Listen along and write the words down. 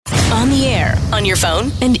on the air, on your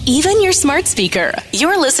phone, and even your smart speaker.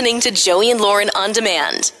 You're listening to Joey and Lauren On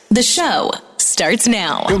Demand. The show starts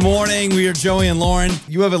now. Good morning. We are Joey and Lauren.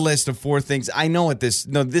 You have a list of 4 things. I know what this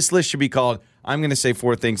list should be called. I'm going to say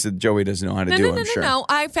 4 things that Joey doesn't know how to do, I'm sure. No.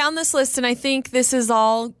 I found this list, and I think this is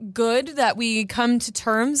all good that we come to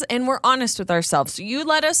terms and we're honest with ourselves. So you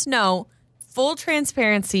let us know, full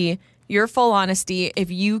transparency, your full honesty, if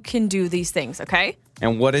you can do these things, okay?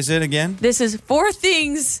 And what is it again? This is 4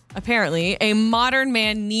 things, apparently, a modern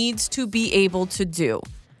man needs to be able to do.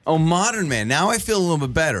 Oh, modern man. Now I feel a little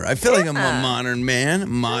bit better. I feel like I'm a modern man,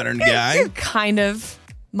 modern guy. You're kind of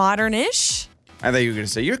modern-ish. I thought you were going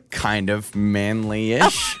to say you're kind of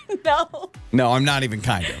manly-ish. No. No, I'm not even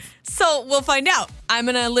kind of. So we'll find out. I'm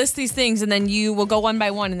going to list these things, and then you will go one by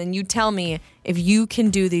one, and then you tell me if you can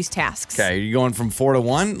do these tasks. Okay, are you going from 4 to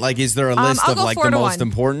 1? Like, is there a list I'll of go like 4 the to most 1.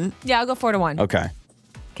 important? Yeah, I'll go 4 to 1. Okay.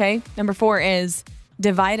 Okay, number 4 is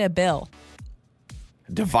divide a bill.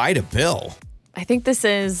 Divide a bill? I think this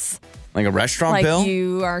is Like a restaurant like bill?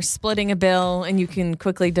 you are splitting a bill, and you can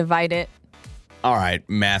quickly divide it. All right,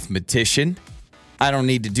 mathematician. I don't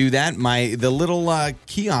need to do that. The little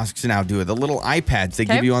kiosks now do it. The little iPads they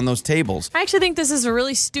give you on those tables. I actually think this is a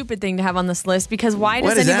really stupid thing to have on this list because why What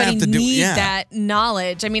does does that anybody have to do- need yeah. that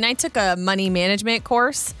knowledge? I mean, I took a money management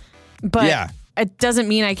course, but it doesn't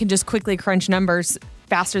mean I can just quickly crunch numbers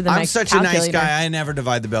faster than my I'm such calculator. a nice guy. I never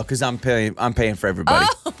divide the bill because I'm paying for everybody.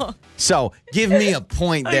 So give me a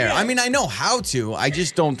point there. Okay. I mean, I know how to. I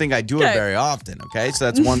just don't think I do it Okay. very often. Okay, so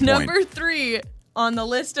that's 1 point. Number 3 on the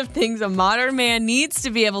list of things a modern man needs to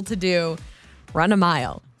be able to do: run a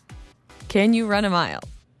mile. Can you run a mile?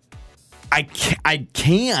 I can't.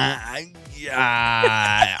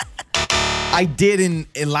 I did in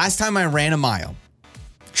last time I ran a mile.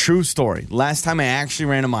 True story. Last time I actually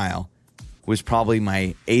ran a mile was probably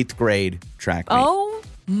my 8th grade track meet. Oh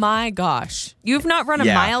my gosh. You've not run a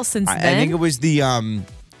mile since then? I think it was the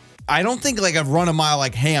I don't think like I've run a mile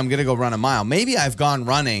like, hey, I'm going to go run a mile. Maybe I've gone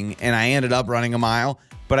running and I ended up running a mile,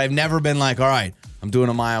 but I've never been like, all right, I'm doing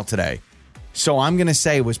a mile today. So I'm going to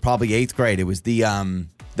say it was probably 8th grade. It was the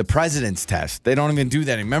president's test. They don't even do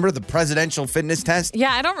that. Remember the presidential fitness test?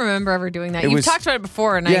 Yeah, I don't remember ever doing that. It You've was- talked about it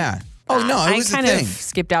before, and Yeah. Oh, no, it was I a kind thing. of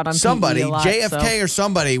skipped out on Somebody, PE a lot, JFK so. or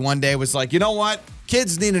somebody one day was like, you know what?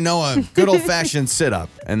 Kids need to know a good old-fashioned sit-up.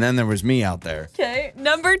 And then there was me out there. Okay,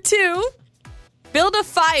 number 2, build a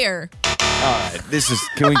fire. All right,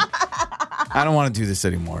 I don't want to do this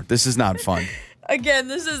anymore. This is not fun. Again,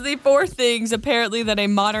 this is the 4 things apparently that a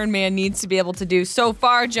modern man needs to be able to do. So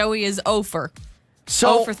far, Joey is 0 for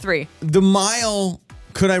 3. The mile,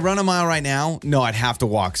 could I run a mile right now? No, I'd have to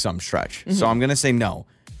walk some stretch. So I'm going to say no.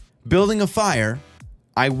 Building a fire,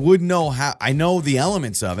 I would know how. I know the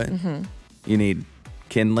elements of it. You need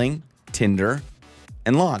kindling, tinder,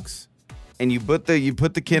 and logs. And you put the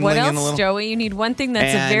kindling What in a else, little Joey? You need one thing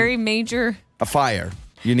that's And- a very major. a fire.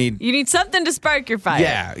 You need something to spark your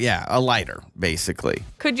fire. yeah, a lighter basically.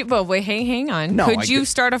 Could you? Well, wait, hang on. No, could I you could-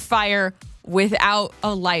 start a fire without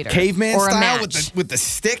a lighter, Caveman or a style match? with the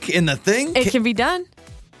stick in the thing? It can be done.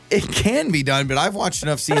 It can be done, but I've watched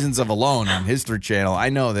enough seasons of Alone on History Channel. I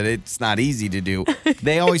know that it's not easy to do.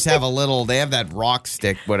 They always have they have that rock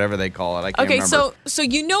stick, whatever they call it. I can't remember. So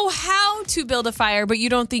you know how to build a fire, but you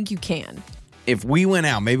don't think you can. If we went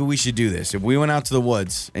out, maybe we should do this. If we went out to the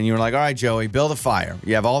woods and you were like, all right, Joey, build a fire.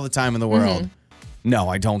 You have all the time in the world. No,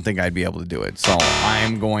 I don't think I'd be able to do it. So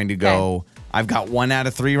I'm going to go. I've got 1 out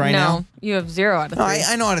of 3 right now. No, you have 0 out of 3. No,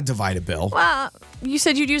 I know how to divide a bill. Well, you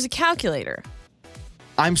said you'd use a calculator.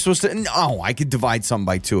 I'm supposed to. No, I could divide something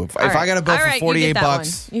by 2. If I got a bill All for right, $48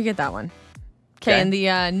 bucks. You get that one. Okay, and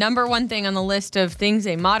the number 1 thing on the list of things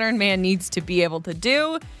a modern man needs to be able to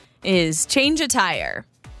do is change a tire.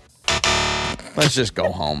 Let's just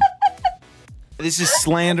go home. This is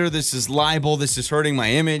slander. This is libel. This is hurting my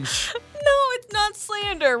image. No, it's not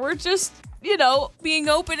slander. We're just, being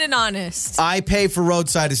open and honest. I pay for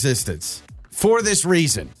roadside assistance for this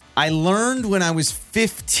reason. I learned when I was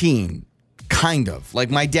 15, kind of. Like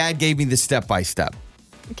my dad gave me the step-by-step.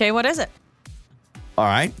 Okay, what is it? All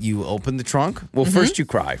right, you open the trunk. Well, first you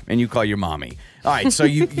cry and you call your mommy. All right, so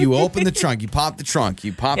you open the trunk. You pop the trunk.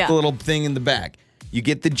 You pop the little thing in the back. You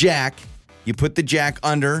get the jack. You put the jack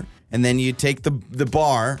under, and then you take the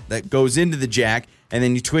bar that goes into the jack, and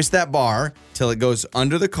then you twist that bar till it goes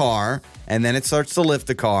under the car, and then it starts to lift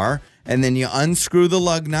the car, and then you unscrew the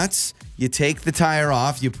lug nuts. You take the tire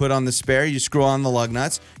off. You put on the spare. You screw on the lug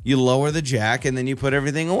nuts. You lower the jack, and then you put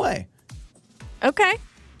everything away. Okay.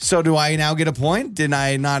 So do I now get a point? Did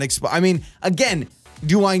I not I mean, again,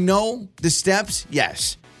 do I know the steps?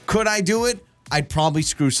 Yes. Could I do it? I'd probably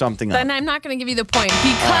screw something up. Then I'm not going to give you the point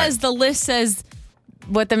because the list says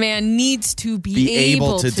what the man needs to be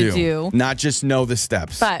able to do. Not just know the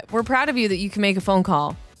steps. But we're proud of you that you can make a phone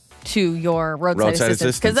call to your roadside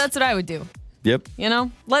assistance because that's what I would do. Yep. You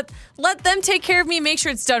know, let them take care of me, make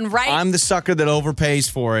sure it's done right. I'm the sucker that overpays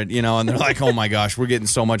for it, you know, and they're like, oh my gosh, we're getting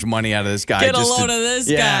so much money out of this guy. Get a load of this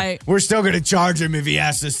guy. We're still going to charge him if he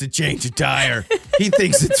asks us to change a tire. He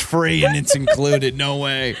thinks it's free and it's included. No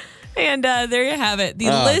way. And there you have it. The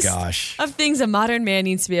list of things a modern man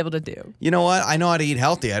needs to be able to do. You know what? I know how to eat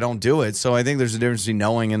healthy. I don't do it. So I think there's a difference between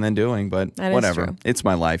knowing and then doing, but that whatever. Is true. It's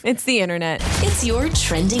my life. It's the internet. It's your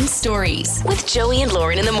trending stories with Joey and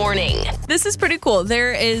Lauren in the morning. This is pretty cool.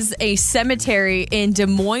 There is a cemetery in Des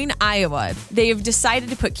Moines, Iowa. They have decided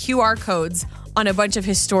to put QR codes on a bunch of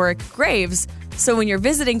historic graves. So when you're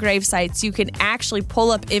visiting grave sites, you can actually pull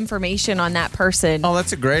up information on that person. Oh,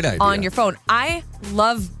 that's a great idea. On your phone. I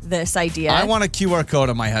love this idea. I want a QR code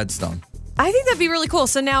on my headstone. I think that'd be really cool.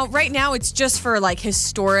 So right now it's just for like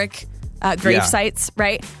historic grave sites,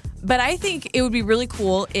 right? But I think it would be really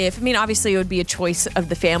cool obviously it would be a choice of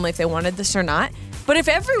the family if they wanted this or not. But if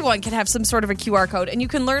everyone could have some sort of a QR code and you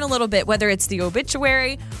can learn a little bit, whether it's the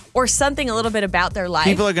obituary or something a little bit about their life.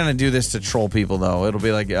 People are going to do this to troll people, though. It'll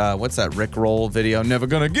be like, what's that Rick Roll video? Never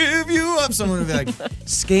going to give you up. Someone will be like,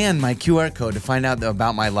 scan my QR code to find out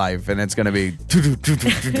about my life. And it's going to be...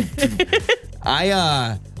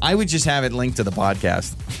 I would just have it linked to the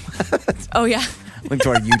podcast. Oh, yeah. Link to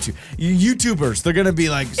our YouTube. YouTubers, they're going to be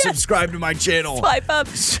like, subscribe to my channel. Swipe up.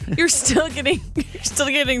 You're still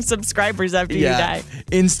getting subscribers after you die.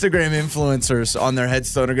 Instagram influencers on their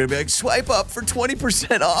headstone are going to be like, swipe up for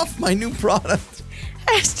 20% off my new product.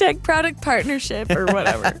 # product partnership or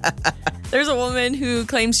whatever. There's a woman who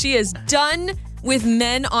claims she is done with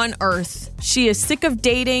men on Earth. She is sick of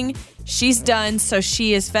dating. She's done, so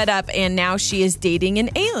she is fed up, and now she is dating an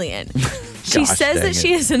alien. She says that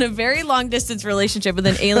she is in a very long-distance relationship with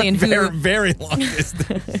an alien very long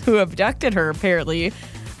distance. who abducted her, apparently,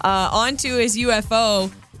 onto his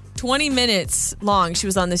UFO. 20 minutes long. She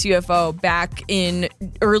was on this UFO back in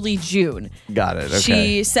early June. Got it. Okay.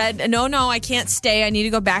 She said, no, I can't stay. I need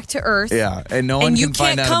to go back to Earth. Yeah, and no one can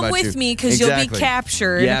find out about you. And you can't come with me because you'll be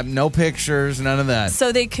captured. Yeah, no pictures, none of that.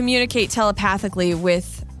 So they communicate telepathically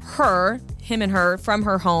with him and her, from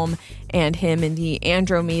her home, and him in the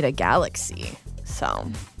Andromeda galaxy.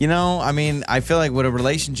 So, I feel like would a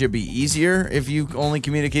relationship be easier if you only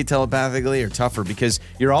communicate telepathically or tougher because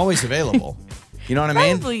you're always available? You know what I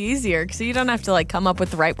mean? Probably easier because you don't have to come up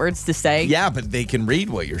with the right words to say. Yeah, but they can read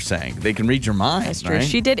what you're saying. They can read your mind. That's true. Right?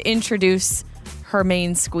 She did introduce her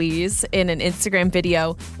main squeeze in an Instagram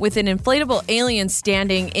video with an inflatable alien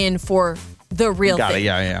standing in for the real thing.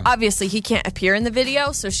 Yeah. Obviously, he can't appear in the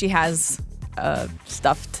video, so she has a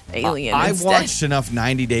stuffed alien I've watched enough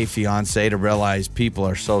 90 Day Fiancé to realize people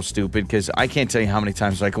are so stupid because I can't tell you how many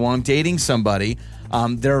times I'm dating somebody,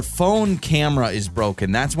 their phone camera is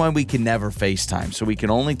broken. That's why we can never FaceTime. So we can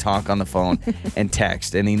only talk on the phone and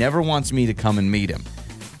text. And he never wants me to come and meet him.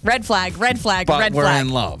 Red flag, but we're in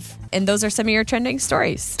love. And those are some of your trending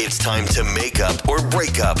stories. It's time to make up or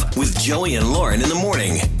break up with Joey and Lauren in the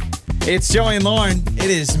morning. It's Joey and Lauren. It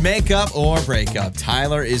is make up or break up.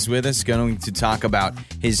 Tyler is with us, going to talk about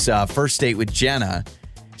his first date with Jenna.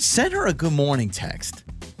 Send her a good morning text.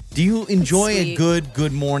 Do you enjoy a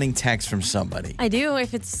good morning text from somebody? I do,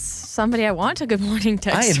 if it's somebody I want a good morning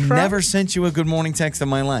text I have from. never sent you a good morning text in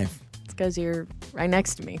my life. It's because you're right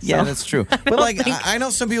next to me. So. Yeah, that's true. But I know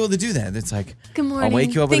some people that do that. It's like, good morning. I'll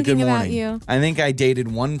wake you up with a good morning. About you. I think I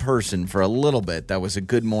dated one person for a little bit that was a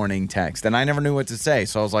good morning text, and I never knew what to say.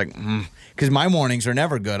 So I was like, because my mornings are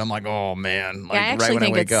never good. I'm like, oh man, I actually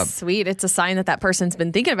think it's sweet. It's a sign that person has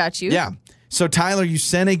been thinking about you. Yeah. So Tyler, you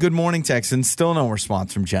sent a good morning text and still no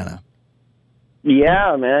response from Jenna.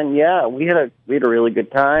 Yeah, man. Yeah, we had a really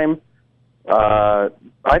good time. I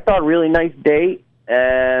thought a really nice date,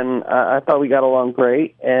 and I thought we got along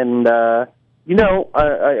great. And I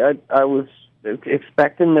was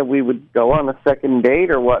expecting that we would go on a second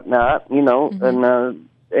date or whatnot, Mm-hmm. And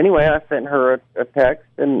anyway, I sent her a text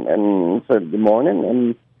and said good morning,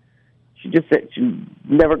 and she just said she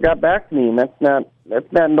never got back to me, and that's not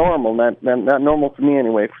normal. Not normal for me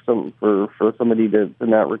anyway. For somebody to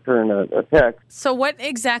not return a text. So what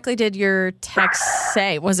exactly did your text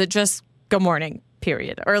say? Was it just good morning,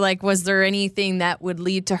 period, or was there anything that would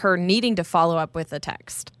lead to her needing to follow up with a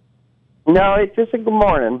text? No, it's just a good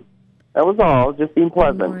morning. That was all. Just being Good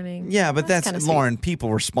pleasant. morning. Yeah, but that's kinda sweet. Lauren,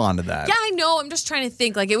 people respond to that. Yeah, I know. I'm just trying to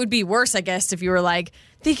think. Like, it would be worse, I guess, if you were like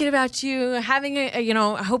thinking about you, having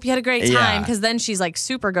I hope you had a great time. Yeah. Because then she's like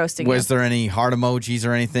super ghosting Was you. there any heart emojis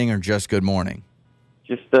or anything, or just good morning?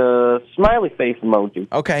 Just a smiley face emoji.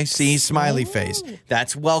 Okay, see, smiley face.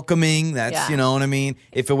 That's welcoming. That's, Yeah. you know what I mean?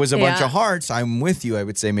 If it was a bunch Yeah. of hearts, I'm with you. I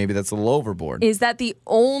would say maybe that's a little overboard. Is that the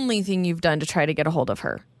only thing you've done to try to get a hold of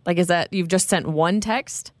her? Like, is that you've just sent one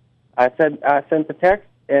text? I sent the text,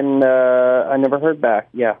 and I never heard back.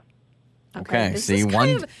 Yeah. Okay, This see, is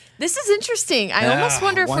one. this is interesting. I almost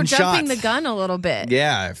wonder if we're one jumping shot. the gun a little bit.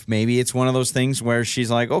 Yeah, if maybe it's one of those things where she's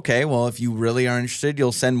like, okay, well, if you really are interested,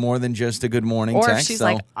 you'll send more than just a good morning Or text. if she's so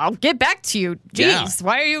like, I'll get back to you. Yeah. Jeez,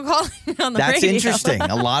 why are you calling me on the that's radio? interesting.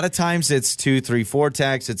 A lot of times it's 2, 3, 4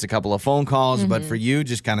 texts, it's a couple of phone calls, but for you,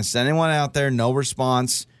 just kind of sending one out there, no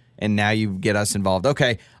response, and now you get us involved.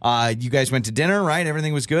 Okay, you guys went to dinner, right?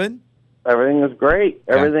 Everything was good? Everything was great.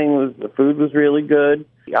 Okay. The food was really good.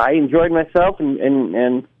 I enjoyed myself,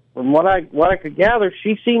 and from what I could gather,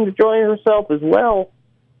 she seemed to enjoy herself as well.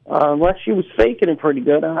 Unless she was faking it pretty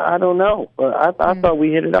good, I don't know. But I thought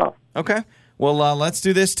we hit it off. Okay. Well, let's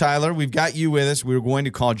do this, Tyler. We've got you with us. We were going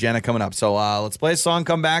to call Jenna coming up. So let's play a song,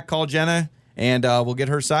 come back, call Jenna, and we'll get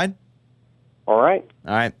her side. All right.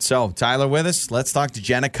 All right. So, Tyler with us. Let's talk to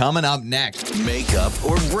Jenna coming up next. Makeup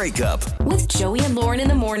or breakup. With Joey and Lauren in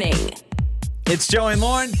the morning. It's Joey and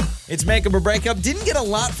Lauren. It's Makeup or Breakup. Didn't get a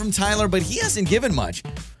lot from Tyler, but he hasn't given much.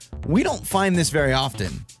 We don't find this very often,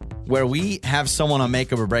 where we have someone on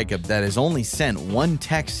Makeup or Breakup that has only sent one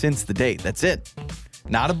text since the date. That's it.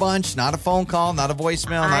 Not a bunch, not a phone call, not a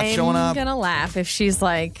voicemail, not showing up. I'm going to laugh if she's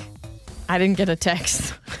like, I didn't get a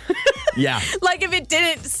text. Yeah. Like if it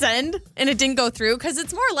didn't send and it didn't go through, because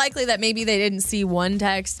it's more likely that maybe they didn't see one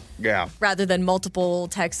text Yeah. rather than multiple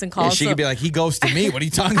texts and Yeah, calls. she could be like, he ghosted me. What are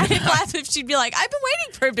you talking I'd about? laugh if she'd be like, I've been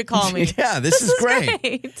waiting for him to call me. Yeah, this is great.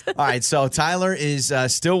 great. All right, so Tyler is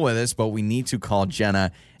still with us, but we need to call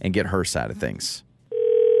Jenna and get her side of things.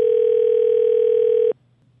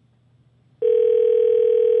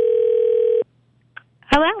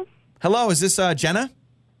 Hello. Hello, is this Jenna?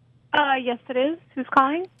 Yes, it is. Who's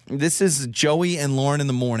calling? This is Joey and Lauren in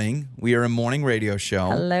the morning. We are a morning radio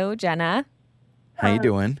show. Hello, Jenna. How you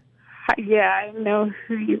doing? Yeah, I know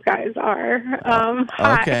who you guys are.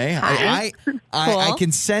 Hi. Okay, I Cool.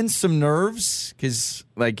 can sense some nerves because,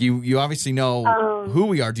 like, you obviously know who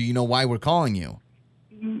we are. Do you know why we're calling you?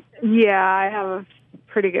 Yeah, I have a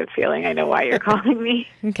pretty good feeling I know why you're calling me.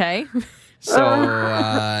 Okay.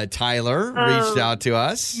 So Tyler reached out to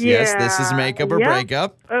us. Yes, this is Makeup or Yep.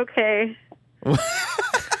 Breakup. Okay.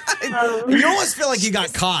 You almost feel like you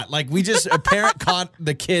got caught. Like a parent caught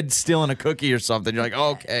the kid stealing a cookie or something. You're like,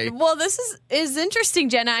 okay. Well, this is interesting,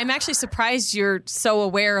 Jenna. I'm actually surprised you're so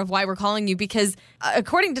aware of why we're calling you because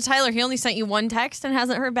according to Tyler, he only sent you one text and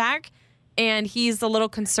hasn't heard back. And he's a little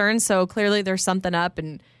concerned. So clearly there's something up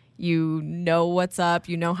and you know what's up.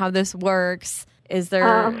 You know how this works. Is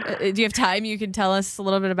there, do you have time you can tell us a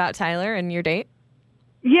little bit about Tyler and your date?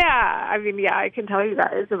 Yeah, I mean, yeah, I can tell you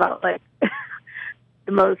guys about, like,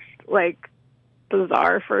 the most, like,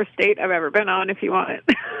 bizarre first date I've ever been on if you want it.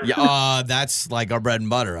 Yeah, that's like our bread and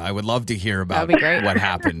butter. I would love to hear about That'd be great. what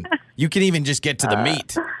happened. You can even just get to the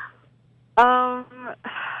meat.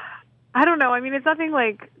 I don't know. I mean, it's nothing,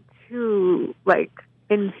 like, too, like,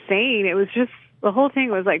 insane. It was just, the whole thing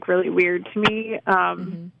was, like, really weird to me.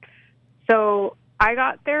 So I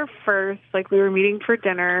got there first, like, we were meeting for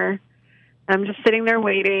dinner. I'm just sitting there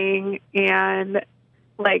waiting, and,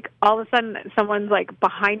 like, all of a sudden, someone's, like,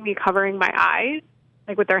 behind me covering my eyes,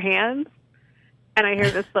 like, with their hands. And I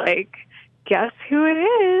hear this, like, guess who it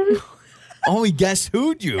is? Oh, he guess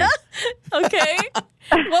who'd you? Okay.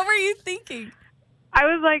 What were you thinking? I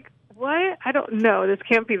was like, what? I don't know. This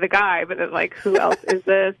can't be the guy. But then, like, who else is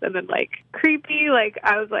this? And then, like, creepy. Like,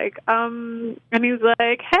 I was like, and he was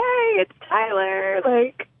like, hey, it's Tyler.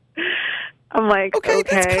 Like, I'm like, Okay,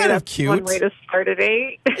 that's kind of that's cute. one way to start a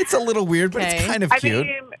date. It's a little weird, but it's Okay. kind of I cute.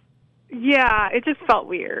 mean, yeah, it just felt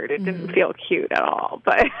weird. It didn't feel cute at all.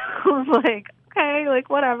 But I was like, okay, like,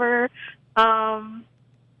 whatever.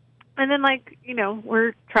 And then, like, you know,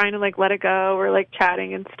 we're trying to, like, let it go. We're, like,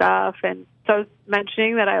 chatting and stuff. And so I was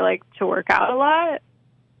mentioning that I like to work out a lot.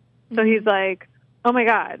 So he's like, oh, my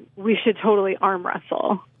God, we should totally arm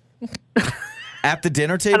wrestle. At the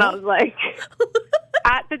dinner And I table? was like,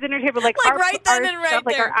 at the dinner table, like Like our, right then our and right stuff,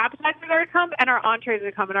 like there. our appetizers are to come and our entrees are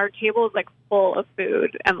to come, and our table is like full of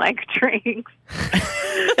food and like drinks.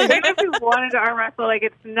 And even if we wanted to arm wrestle, like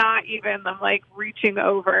it's not even. I'm like reaching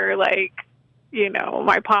over, like, you know,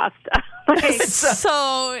 my pasta. Like,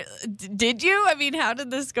 So, did you? I mean, how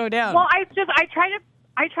did this go down? well, I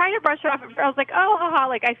tried to brush it off. I was like, oh, haha,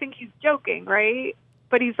 like I think he's joking, right?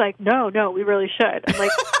 But he's like, no, we really should. I'm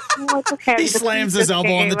like, oh, it's okay. He slams his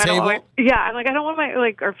elbow on the table. I'm like, I don't want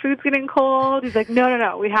our food's getting cold. He's like,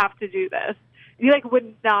 no, we have to do this. And he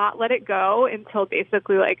would not let it go until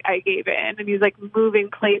basically I gave in, and he's moving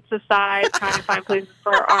plates aside, trying to find places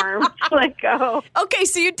for our arms to let go. Okay,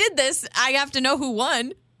 so you did this. I have to know who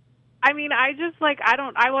won. I mean, I just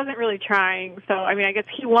I wasn't really trying. So, I mean, I guess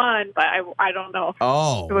he won, but I don't know if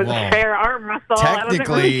it was a fair arm wrestle. I wasn't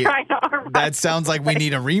really trying to arm wrestle. That sounds like we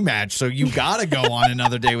need a rematch. So you got to go on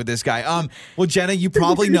another day with this guy. Well, Jenna, you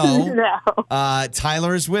probably know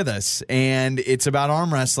Tyler is with us, and it's about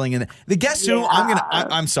arm wrestling. And the guess who?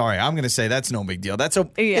 I'm sorry. I'm gonna say that's no big deal.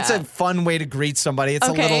 It's a fun way to greet somebody. It's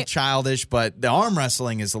a little childish, but the arm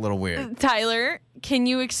wrestling is a little weird. Tyler, can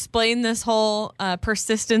you explain this whole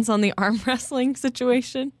persistence on the arm wrestling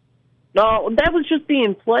situation? No, that was just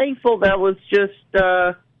being playful. That was just,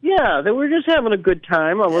 they were just having a good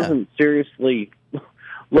time. I wasn't seriously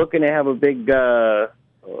looking to have a big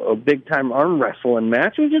time arm wrestling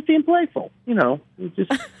match. It was just being playful. It was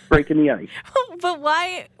just breaking the ice. But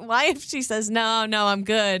why if she says, no, I'm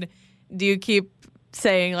good, do you keep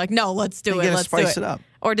saying, no, let's do it, let's spice do it? Up.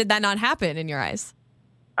 Or did that not happen in your eyes?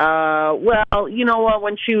 Well, you know what?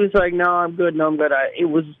 When she was like, "No, I'm good. No, I'm good," it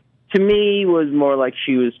was more like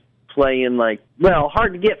she was playing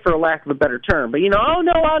hard to get for a lack of a better term. But oh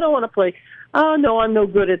no, I don't want to play. Oh no, I'm no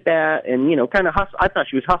good at that. And kind of hustle. I thought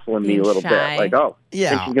she was hustling me a little bit. Like, oh,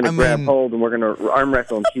 yeah, she's gonna grab hold and we're gonna arm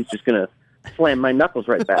wrestle, and she's just gonna slam my knuckles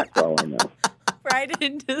right back. For all I know. Right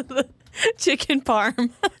into the chicken parm.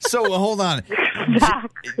 So hold on.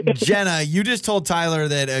 Jenna, you just told Tyler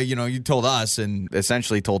that, you told us and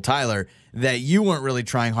essentially told Tyler that you weren't really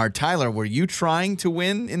trying hard. Tyler, were you trying to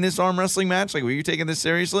win in this arm wrestling match? Were you taking this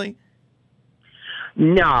seriously?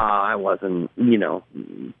 No, I wasn't.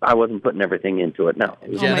 I wasn't putting everything into it. No.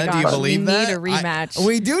 Jenna, do you believe that? We need a rematch.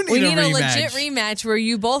 We do need a rematch. We need a legit rematch where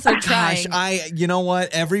you both are trying. Gosh, you know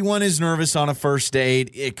what? Everyone is nervous on a first date.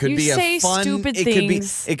 It could be a fun. Stupid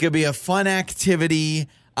things. It could be a fun activity.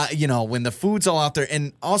 When the food's all out there,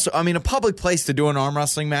 and also, a public place to do an arm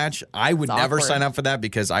wrestling match, I would never sign up for that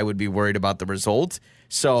because I would be worried about the result.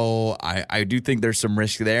 So I do think there's some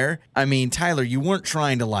risk there. Tyler, you weren't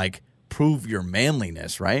trying to prove your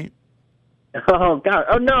manliness, right? Oh God!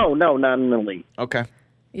 Oh no, not in the least. Okay.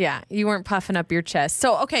 Yeah, you weren't puffing up your chest.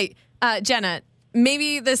 So okay, Jenna,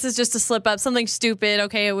 maybe this is just a slip up, something stupid.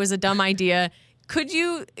 Okay, it was a dumb idea. Could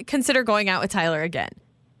you consider going out with Tyler again?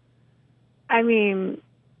 I mean,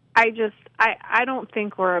 I don't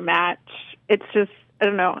think we're a match. It's just, I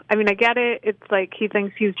don't know. I get it. It's he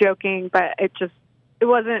thinks he's joking, but it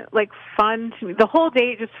wasn't fun to me. The whole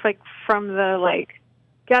date, just from the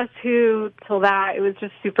guess who till that, it was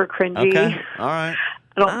just super cringy. Okay, all right.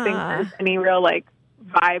 I don't think there's any real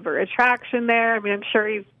vibe or attraction there. I'm sure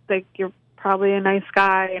he's you're probably a nice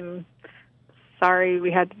guy, and sorry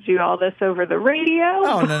we had to do all this over the radio.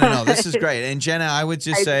 Oh no, this is great. And Jenna, I would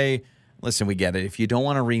just say, listen, we get it. If you don't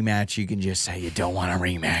want a rematch, you can just say you don't want a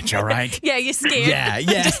rematch, all right? Yeah, you scared. Yeah.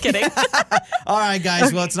 Just kidding. All right,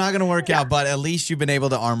 guys. Well, it's not going to work out, but at least you've been able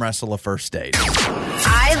to arm wrestle a first date.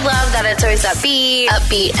 I love that it's always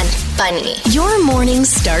upbeat and funny. Your mornings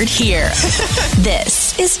start here.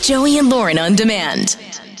 This is Joey and Lauren on Demand.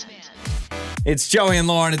 It's Joey and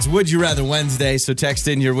Lauren. It's Would You Rather Wednesday, so text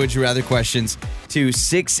in your Would You Rather questions to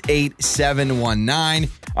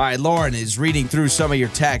 68719. All right, Lauren is reading through some of your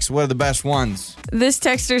texts. What are the best ones? This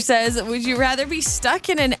texter says, would you rather be stuck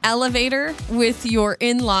in an elevator with your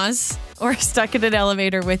in-laws or stuck in an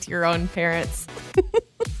elevator with your own parents?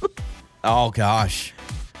 Oh, gosh.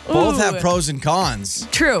 Both have pros and cons.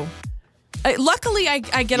 True. Luckily, I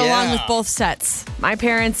get along with both sets. My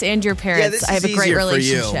parents and your parents. I have a great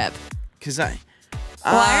relationship. Because I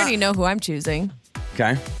already know who I'm choosing.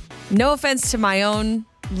 Okay. No offense to my own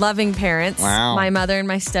loving parents, my mother and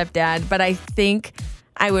my stepdad, but I think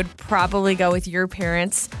I would probably go with your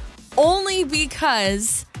parents only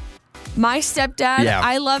because my stepdad,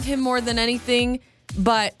 I love him more than anything,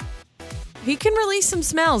 but he can release some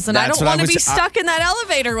smells, and I don't want to be stuck in that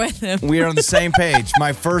elevator with him. We are on the same page.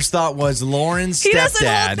 My first thought was Lauren's stepdad. He doesn't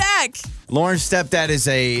hold back. Lauren's stepdad is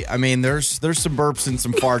there's some burps and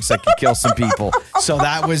some farts that could kill some people. So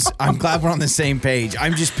I'm glad we're on the same page.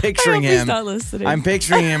 I'm just picturing him. He's not listening. I'm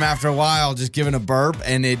picturing him after a while just giving a burp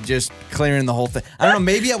and it just clearing the whole thing. I don't know,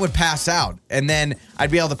 maybe I would pass out and then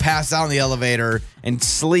I'd be able to pass out in the elevator and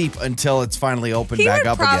sleep until it's finally opened back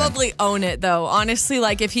up again. He would probably own it, though. Honestly,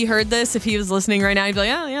 like if he heard this, if he was listening right now, he'd be like,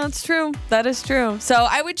 yeah, it's true. That is true. So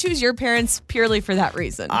I would choose your parents purely for that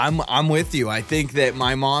reason. I'm with you. I think that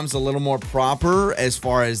my mom's a little more proper as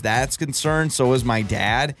far as that's concerned. So is my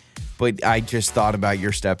dad. But I just thought about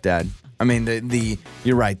your stepdad. I mean,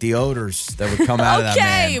 you're right. The odors that would come out of that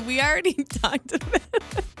man. Okay, we already talked about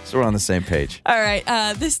it. So we're on the same page. All right.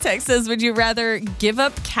 This text says, would you rather give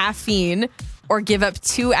up caffeine or give up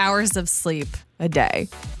 2 hours of sleep a day?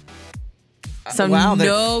 So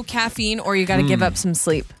no caffeine or you got to give up some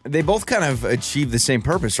sleep. They both kind of achieve the same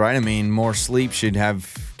purpose, right? I mean, more sleep should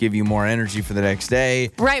give you more energy for the next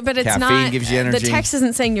day. Right, but it's Caffeine not. Caffeine gives you energy. The text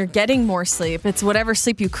isn't saying you're getting more sleep. It's whatever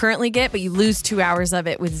sleep you currently get, but you lose 2 hours of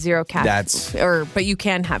it with zero caffeine. But you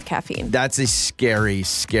can have caffeine. That's a scary,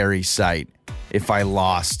 scary sight. If I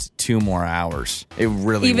lost 2 more hours, it really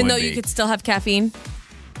would be. Even though you could still have caffeine?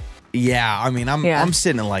 Yeah, I mean, I'm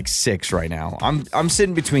sitting at like 6 right now. I'm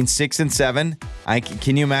sitting between 6 and 7.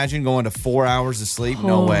 Can you imagine going to 4 hours of sleep?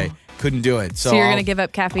 No way. Couldn't do it. So you're going to give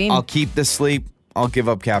up caffeine? I'll keep the sleep. I'll give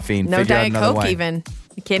up caffeine. No Diet Coke even.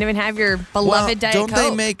 You can't even have your beloved Diet Coke. Don't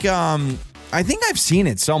they make, I think I've seen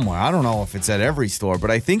it somewhere. I don't know if it's at every store, but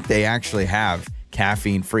I think they actually have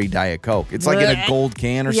caffeine-free Diet Coke. It's like in a gold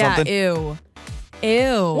can or something. Ew.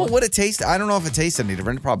 Well, would it taste? I don't know if it tastes any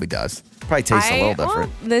different. It probably does. Probably tastes a little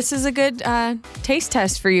different. Well, this is a good taste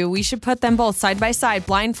test for you. We should put them both side by side,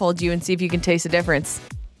 blindfold you, and see if you can taste the difference.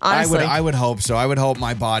 Honestly. I would hope so. I would hope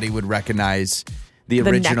my body would recognize the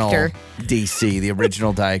original DC, the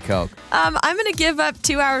original Diet Coke. I'm going to give up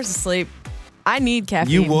 2 hours of sleep. I need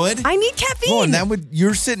caffeine. You would? I need caffeine. Oh, and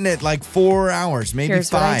you're sitting at like 4 hours, maybe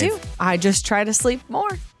Here's 5. Here's what I do. I just try to sleep more.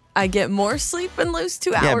 I get more sleep and lose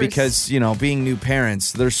 2 hours. Yeah, because, being new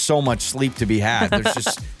parents, there's so much sleep to be had. There's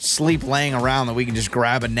just sleep laying around that we can just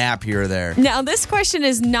grab a nap here or there. Now, this question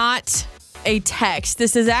is not a text.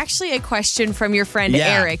 This is actually a question from your friend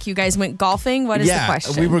Eric. You guys went golfing. What is the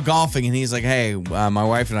question? We were golfing, and he's like, hey, my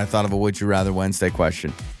wife and I thought of a Would You Rather Wednesday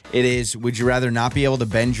question. It is, would you rather not be able to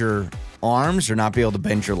bend your arms or not be able to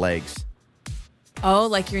bend your legs? Oh,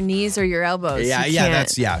 like your knees or your elbows.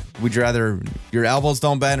 Yeah. Would you rather your elbows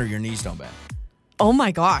don't bend or your knees don't bend? Oh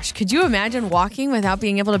my gosh. Could you imagine walking without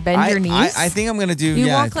being able to bend your knees? I think I'm going to do, You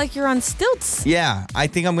walk like you're on stilts. Yeah, I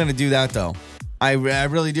think I'm going to do that though. I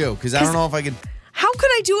really do, because I don't know if I could. How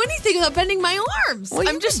could I do anything without bending my arms? Well,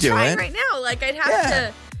 I'm just trying right now. Like I'd have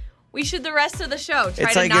to. We should the rest of the show try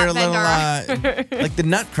it's to like not you're bend a our little, like the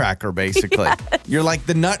nutcracker, basically. Yes. You're like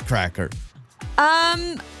the nutcracker.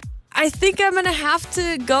 I think I'm going to have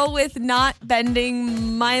to go with not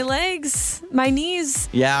bending my legs, my knees.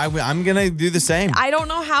 Yeah, I'm going to do the same. I don't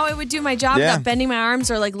know how I would do my job without bending my arms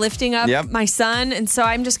or like lifting up my son. And so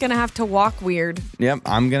I'm just going to have to walk weird. Yep,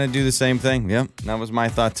 I'm going to do the same thing. Yep, that was my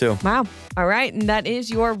thought too. Wow. All right. And that is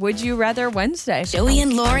your Would You Rather Wednesday. Joey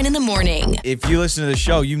and Lauren in the morning. If you listen to the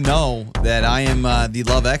show, you know that I am the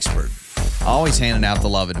love expert. Always handing out the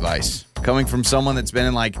love advice. Coming from someone that's been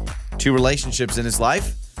in like 2 relationships in his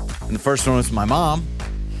life. And the first one was my mom,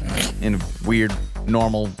 in a weird,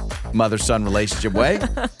 normal mother-son relationship way.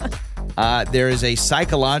 There is a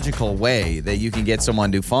psychological way that you can get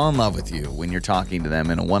someone to fall in love with you when you're talking to them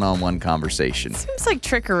in a one-on-one conversation. Seems like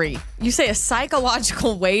trickery. You say a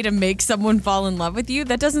psychological way to make someone fall in love with you?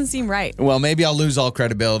 That doesn't seem right. Well, maybe I'll lose all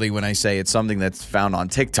credibility when I say it's something that's found on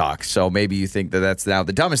TikTok. So maybe you think that that's now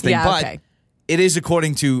the dumbest thing. But it is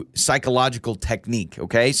according to psychological technique,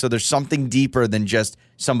 okay? So there's something deeper than just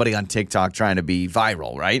somebody on TikTok trying to be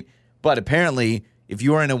viral, right? But apparently, if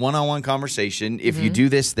you are in a one-on-one conversation, if you do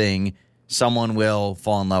this thing, someone will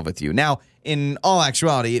fall in love with you. Now, in all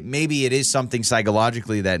actuality, maybe it is something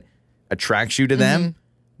psychologically that attracts you to them.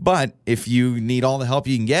 But if you need all the help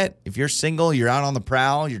you can get, if you're single, you're out on the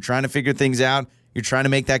prowl, you're trying to figure things out, you're trying to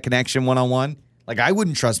make that connection one-on-one, like I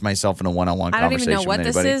wouldn't trust myself in a one-on-one conversation. I don't even know what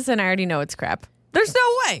this is, and I already know it's crap. There's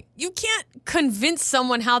no way. You can't convince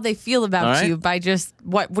someone how they feel about you by just,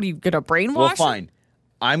 what are you going to brainwash? Well, fine.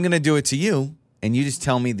 I'm going to do it to you, and you just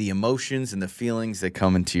tell me the emotions and the feelings that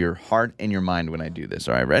come into your heart and your mind when I do this.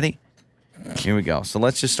 All right, ready? Here we go. So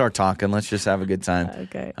let's just start talking. Let's just have a good time.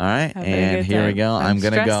 Okay. All right, and here we go. I'm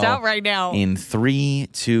going to go stressed out right now. In 3,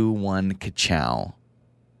 2, 1, ka-chow.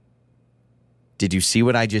 Did you see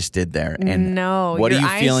what I just did there? And no. What are you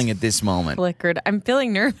feeling at this moment? Flickered. I'm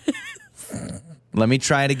feeling nervous. Let me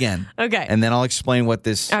try it again. Okay. And then I'll explain what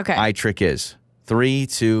this eye trick is. 3,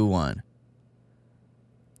 2, 1.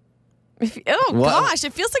 Gosh,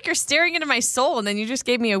 it feels like you're staring into my soul, and then you just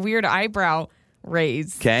gave me a weird eyebrow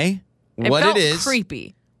raise. Okay. What it is,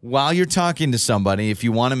 creepy. While you're talking to somebody, if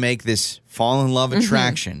you want to make this fall in love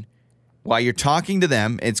attraction, while you're talking to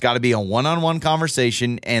them, it's got to be a one-on-one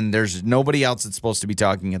conversation, and there's nobody else that's supposed to be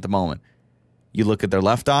talking at the moment. You look at their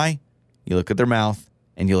left eye, you look at their mouth,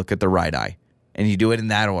 and you look at their right eye. And you do it in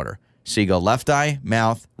that order. So you go left eye,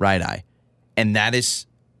 mouth, right eye. And that is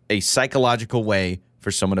a psychological way for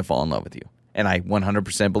someone to fall in love with you. And I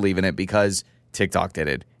 100% believe in it because TikTok did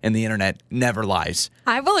it. And the internet never lies.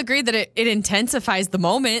 I will agree that it intensifies the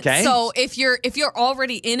moment. Okay. So if you're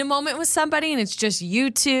already in a moment with somebody and it's just you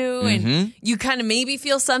two and you kind of maybe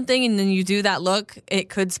feel something and then you do that look, it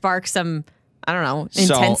could spark some, I don't know,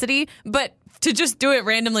 intensity. But to just do it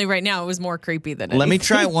randomly right now, it was more creepy than anything. Let me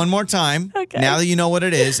try it one more time. Okay. Now that you know what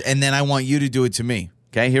it is, and then I want you to do it to me.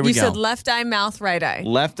 Okay, here we go. You said left eye, mouth, right eye.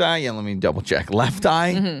 Left eye. Yeah, let me double check. Left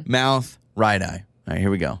eye, mouth, right eye. All right,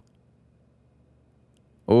 here we go.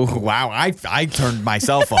 Oh, wow. I turned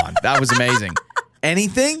myself on. That was amazing.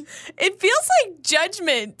 Anything? It feels like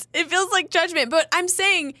judgment. But I'm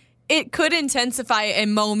saying it could intensify a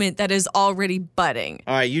moment that is already budding.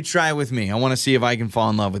 All right, you try it with me. I want to see if I can fall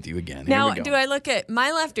in love with you again. Here Now, we go. do I look at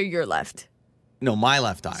my left or your left? No, my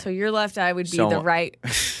left eye. So your left eye would be the right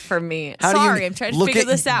for me. How Sorry, I'm trying to figure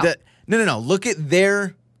this out. No. Look at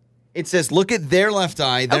their... It says look at their left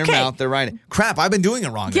eye, their mouth, their right eye. Crap, I've been doing it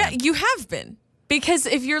wrong. Yeah, then. you have been. Because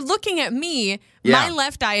if you're looking at me, my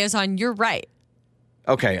left eye is on your right.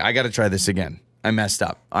 Okay, I got to try this again. I messed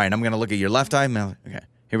up. All right, I'm going to look at your left eye. Okay,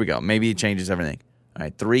 here we go. Maybe it changes everything. All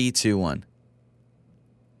right, 3, 2, 1.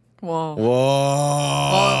 Whoa. Whoa.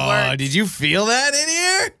 Well, it worked. Did you feel that in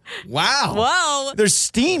here? Wow. Whoa. There's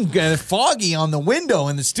steam foggy on the window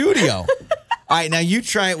in the studio. All right, now you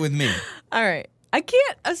try it with me. All right.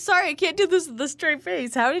 I'm sorry, I can't do this with a straight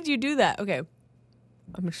face. How did you do that? Okay.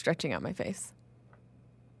 I'm stretching out my face.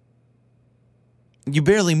 You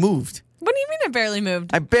barely moved. What do you mean I barely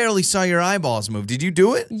moved? I barely saw your eyeballs move. Did you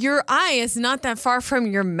do it? Your eye is not that far from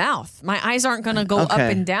your mouth. My eyes aren't going to go up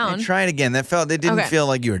and down. Hey, try it again. It didn't feel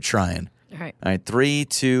like you were trying. All right. All right, 3,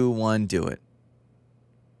 2, 1, do it.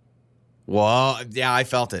 Whoa. Yeah, I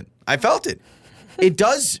felt it. It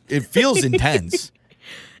does. It feels intense.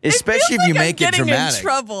 Especially if you make it dramatic. In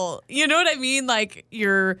trouble. You know what I mean? Like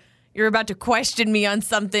you're about to question me on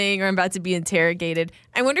something or I'm about to be interrogated.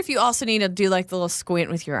 I wonder if you also need to do like the little squint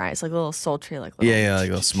with your eyes, like a little sultry, like little like a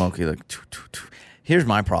little smoky, like. Here's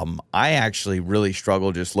my problem. I actually really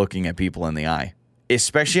struggle just looking at people in the eye,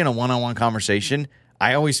 especially in a one-on-one conversation.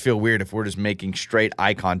 I always feel weird if we're just making straight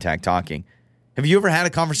eye contact talking. Have you ever had a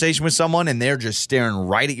conversation with someone and they're just staring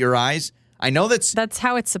right at your eyes? I know that's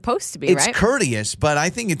how it's supposed to be, it's right? It's courteous, but I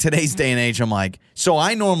think in today's day and age, I'm like, so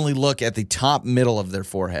I normally look at the top middle of their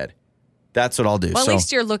forehead. That's what I'll do. Well, at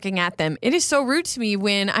least you're looking at them. It is so rude to me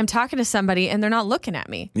when I'm talking to somebody and they're not looking at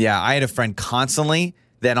me. Yeah, I had a friend constantly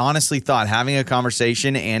that honestly thought having a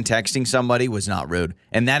conversation and texting somebody was not rude.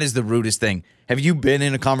 And that is the rudest thing. Have you been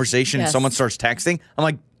in a conversation and someone starts texting? I'm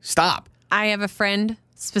like, stop. I have a friend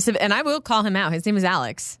specific, and I will call him out. His name is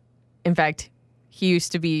Alex. In fact, he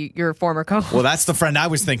used to be your former co-host. Well, that's the friend I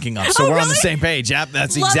was thinking of. So we're on the same page. Yep,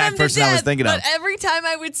 that's the exact person I was thinking of. But every time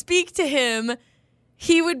I would speak to him,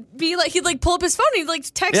 he would be like, he'd like pull up his phone, and he'd like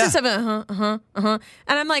text us something, and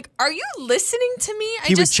I'm like, are you listening to me?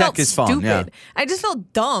 He would check his phone. Stupid. Yeah. I just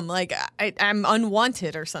felt dumb, like I'm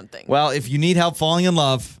unwanted or something. Well, if you need help falling in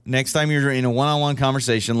love, next time you're in a one-on-one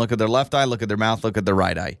conversation, look at their left eye, look at their mouth, look at their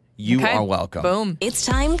right eye. You are welcome. Boom. It's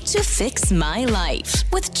time to fix my life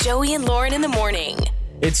with Joey and Lauren in the morning.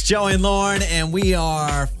 It's Joey and Lauren, and we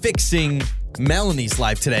are fixing Melanie's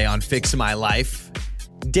life today on Fix My Life.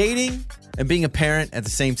 Dating and being a parent at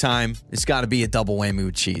the same time, it's got to be a double whammy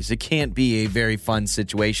with cheese. It can't be a very fun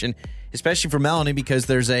situation, especially for Melanie, because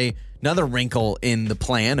there's another wrinkle in the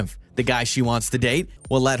plan of the guy she wants to date.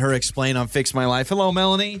 We'll let her explain on Fix My Life. Hello,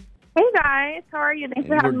 Melanie. Hey, guys. How are you? Thanks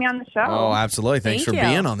for having me on the show. Oh, absolutely. Thanks for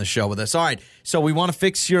being on the show with us. All right. So we want to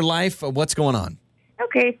fix your life. What's going on?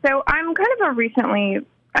 Okay. So I'm kind of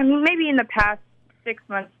maybe in the past 6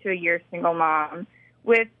 months to a year, single mom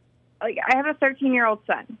with, I have a 13-year-old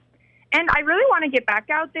son. And I really want to get back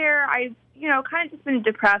out there. I've, kind of just been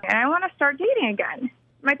depressed, and I want to start dating again.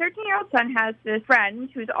 My 13-year-old son has this friend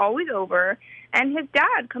who's always over, and his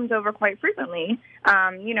dad comes over quite frequently,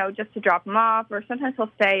 just to drop him off, or sometimes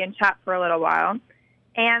he'll stay and chat for a little while.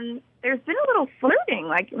 And there's been a little flirting,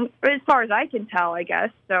 like, as far as I can tell, I guess.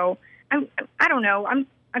 So I don't know. I'm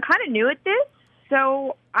kind of new at this,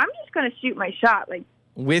 So I'm just going to shoot my shot. Like,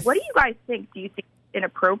 what do you guys think? Do you think it's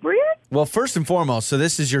inappropriate? Well, first and foremost, so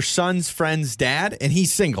this is your son's friend's dad, and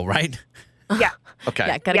he's single, right? Yeah. Okay.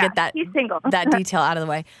 Yeah, gotta get that. He's single. That detail out of the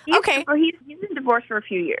way. Okay. He's been divorced for a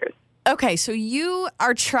few years. Okay, so you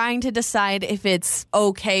are trying to decide if it's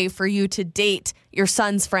okay for you to date your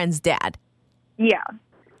son's friend's dad. Yeah.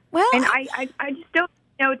 Well, And I just don't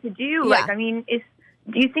know what to do. Yeah. Like, I mean,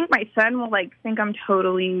 do you think my son will, like, think I'm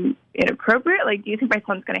totally inappropriate? Like, do you think my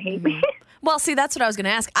son's going to hate me? well, see, that's what I was going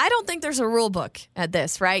to ask. I don't think there's a rule book at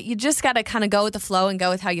this, right? You just got to kind of go with the flow and go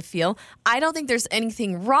with how you feel. I don't think there's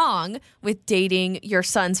anything wrong with dating your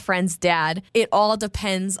son's friend's dad. It all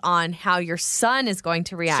depends on how your son is going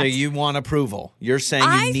to react. So you want approval. You're saying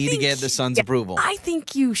you need to get the son's approval. I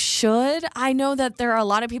think you should. I know that there are a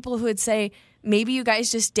lot of people who would say, maybe you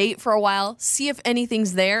guys just date for a while, see if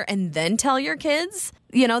anything's there, and then tell your kids.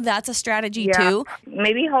 You know, that's a strategy too.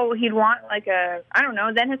 Maybe he'd want like I don't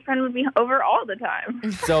know, then his friend would be over all the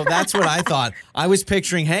time. So that's what I thought. I was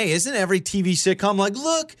picturing, hey, isn't every TV sitcom like,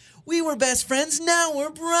 look, we were best friends, now we're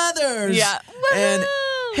brothers. Yeah. And,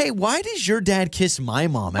 hey, why does your dad kiss my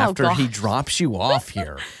mom after he drops you off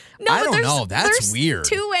here? No, I don't know. That's weird.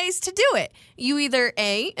 Two ways to do it. You either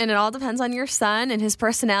and it all depends on your son and his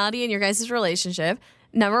personality and your guys' relationship.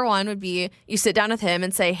 Number one would be you sit down with him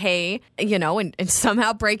and say, hey, you know, and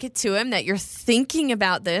somehow break it to him that you're thinking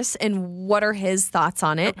about this and what are his thoughts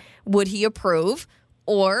on it? Would he approve?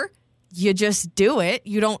 Or you just do it.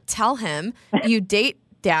 You don't tell him. You date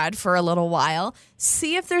dad for a little while.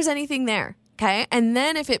 See if there's anything there. Okay. And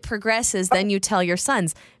then if it progresses, then you tell your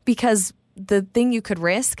sons, because the thing you could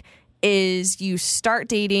risk is you start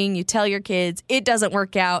dating, you tell your kids, it doesn't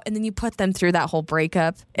work out, and then you put them through that whole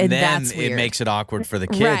breakup, and then that's weird. It makes it awkward for the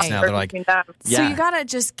kids. Right. Now they're like, So you got to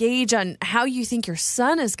just gauge on how you think your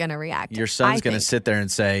son is going to react. Your son's going to sit there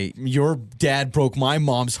and say, your dad broke my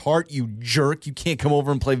mom's heart, you jerk. You can't come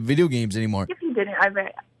over and play video games anymore. If he didn't, I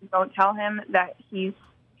don't tell him that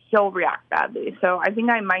he'll react badly. So I think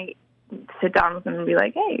I might sit down with him and be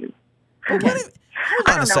like, hey. Hold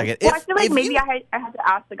on a second. Well, I feel like maybe I had to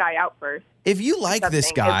ask the guy out first. If you like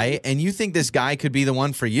this guy and you think this guy could be the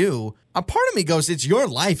one for you, a part of me goes, it's your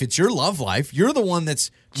life. It's your love life. You're the one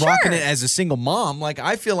that's rocking it as a single mom. Like,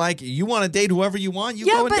 I feel like you want to date whoever you want,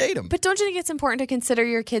 go and date him. But don't you think it's important to consider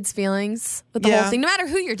your kids' feelings with the whole thing, no matter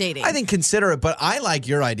who you're dating? I think consider it, but I like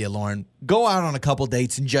your idea, Lauren. Go out on a couple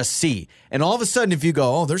dates and just see. And all of a sudden, if you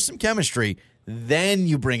go, oh, there's some chemistry, then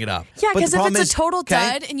you bring it up. Yeah, because if it's a total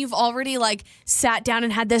dud and you've already like sat down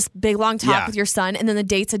and had this big long talk with your son, and then the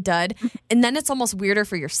date's a dud, and then it's almost weirder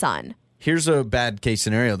for your son. Here's a bad case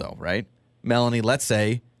scenario though, right? Melanie, let's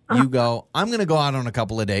say you go, I'm going to go out on a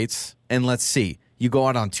couple of dates and let's see. You go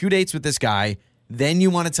out on 2 dates with this guy, then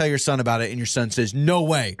you want to tell your son about it and your son says, no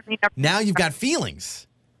way. Now you've got feelings.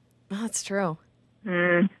 Oh, that's true.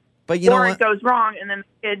 But you know what? Or it goes wrong, and then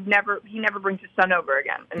he never brings his son over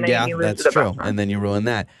again. And then he loses that's the true. And then you ruin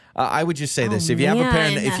that. I would just say this: if you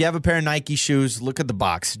have a pair of Nike shoes, look at the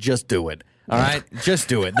box. Just do it. All right, just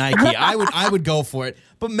do it. Nike. I would go for it.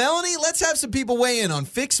 But Melanie, let's have some people weigh in on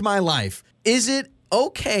Fix My Life. Is it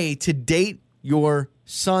okay to date your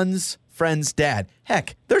son's friend's dad?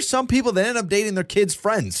 Heck, there's some people that end up dating their kids'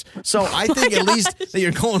 friends. So I think at least that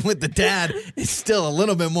you're going with the dad is still a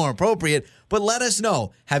little bit more appropriate. But let us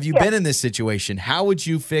know. Have you been in this situation? How would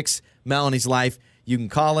you fix Melanie's life? You can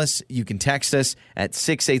call us. You can text us at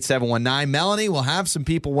 68719. Melanie will have some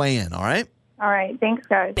people weigh in, all right? All right. Thanks,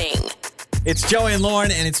 guys. It's Joey and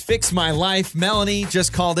Lauren, and it's Fix My Life. Melanie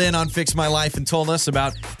just called in on Fix My Life and told us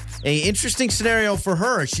about an interesting scenario for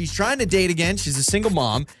her. She's trying to date again. She's a single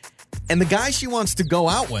mom. And the guy she wants to go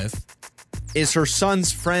out with is her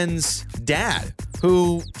son's friend's dad,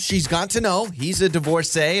 who she's got to know. He's a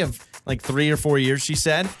divorcee of like 3 or 4 years, she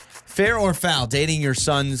said. Fair or foul, dating your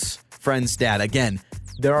son's friend's dad? Again,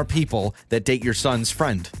 there are people that date your son's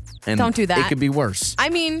friend. And don't do that. It could be worse. I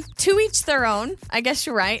mean, to each their own. I guess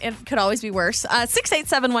you're right. It could always be worse.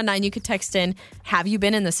 68719, you could text in, have you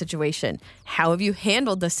been in this situation? How have you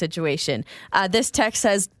handled this situation? This text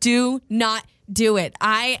says, do not do it.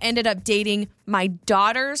 I ended up dating my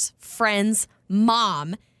daughter's friend's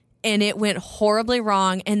mom, and it went horribly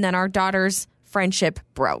wrong, and then our daughter's friendship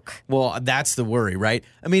broke. Well, that's the worry, right?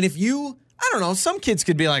 I mean, I don't know, some kids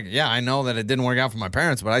could be like, yeah, I know that it didn't work out for my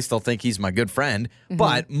parents, but I still think he's my good friend. Mm-hmm.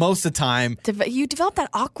 But most of the time, you develop that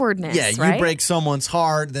awkwardness, you break someone's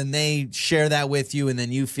heart, then they share that with you, and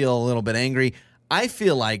then you feel a little bit angry. I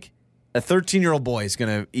feel like a 13-year-old boy is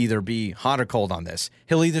going to either be hot or cold on this.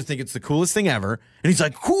 He'll either think it's the coolest thing ever, and he's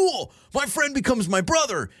like, cool, my friend becomes my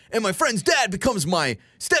brother, and my friend's dad becomes my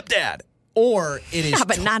stepdad. Or it is. Yeah,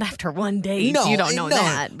 but not after one date. No, you don't know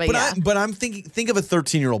that. But yeah. I'm thinking. Think of a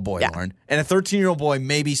 13-year-old boy, Lauren, and a 13-year-old boy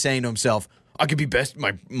may be saying to himself, "I could be best.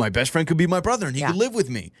 My best friend could be my brother, and he could live with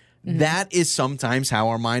me." Mm-hmm. That is sometimes how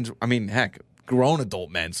our minds. I mean, heck, grown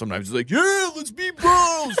adult men sometimes like, "Yeah, let's be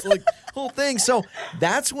bros," like whole thing. So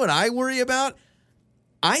that's what I worry about.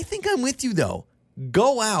 I think I'm with you though.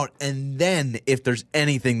 Go out, and then if there's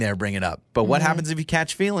anything there, bring it up. But what happens if you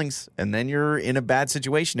catch feelings, and then you're in a bad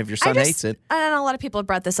situation if your son hates it? I know a lot of people have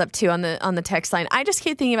brought this up, too, on the text line. I just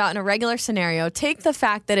keep thinking about in a regular scenario, take the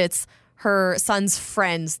fact that it's her son's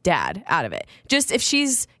friend's dad out of it. Just if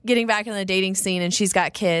she's getting back in the dating scene and she's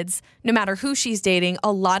got kids, no matter who she's dating,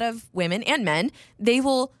 a lot of women and men, they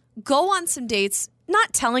will go on some dates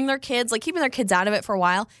not telling their kids, like keeping their kids out of it for a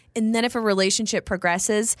while. And then if a relationship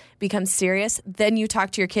progresses, becomes serious, then you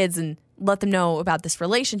talk to your kids and let them know about this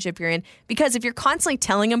relationship you're in. Because if you're constantly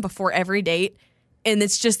telling them before every date and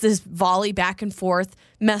it's just this volley back and forth,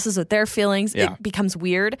 messes with their feelings, it becomes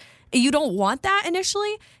weird. You don't want that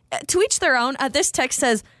initially. To each their own. This text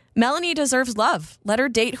says, Melanie deserves love. Let her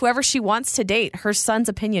date whoever she wants to date. Her son's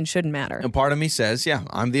opinion shouldn't matter. And part of me says, yeah,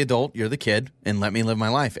 I'm the adult, you're the kid, and let me live my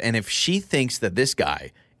life. And if she thinks that this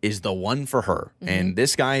guy is the one for her, and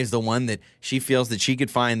this guy is the one that she feels that she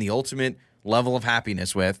could find the ultimate level of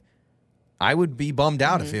happiness with, I would be bummed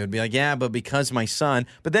out if it would be like, yeah, but because my son.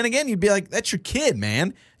 But then again, you'd be like, that's your kid,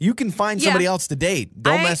 man. You can find somebody else to date.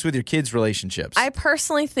 Don't mess with your kids' relationships. I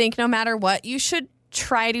personally think no matter what, you should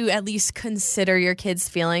try to at least consider your kid's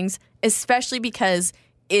feelings, especially because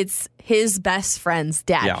it's his best friend's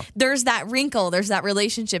dad. Yeah. There's that wrinkle, there's that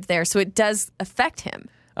relationship there, so it does affect him.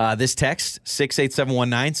 This text,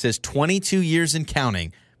 68719, says 22 years and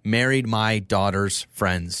counting, married my daughter's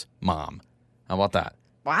friend's mom. How about that?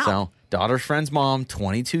 Wow. So, daughter's friend's mom,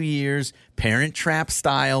 22 years, Parent Trap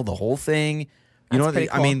style, the whole thing. You know what? Cool.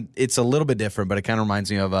 I mean, it's a little bit different, but it kind of reminds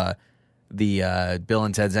me of the Bill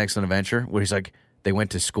and Ted's Excellent Adventure, where he's like, they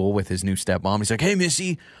went to school with his new stepmom. He's like, hey,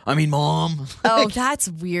 Mom. Oh, that's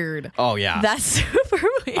weird. Oh, yeah. That's super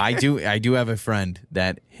weird. I do have a friend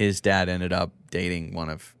that his dad ended up dating one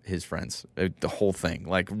of his friends. The whole thing,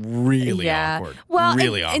 like really awkward. Well,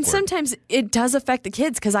 really awkward. And sometimes it does affect the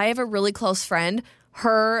kids because I have a really close friend.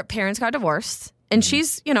 Her parents got divorced. And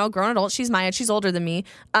she's, a grown adult. She's my age. She's older than me.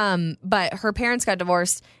 But her parents got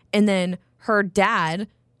divorced. And then her dad,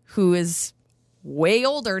 who is way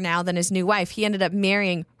older now than his new wife, he ended up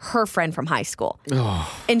marrying her friend from high school.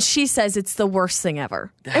 Oh. And she says it's the worst thing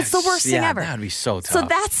ever. It's the worst thing ever. That would be so tough. So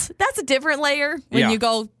that's a different layer when you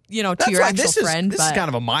go, to your actual friend. This is kind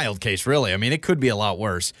of a mild case, really. I mean, it could be a lot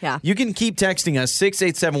worse. Yeah. You can keep texting us,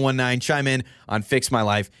 68719. Chime in on Fix My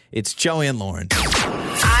Life. It's Joey and Lauren.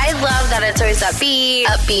 I love that it's always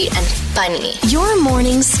upbeat and funny. Your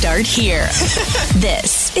mornings start here.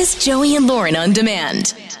 This is Joey and Lauren on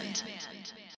Demand.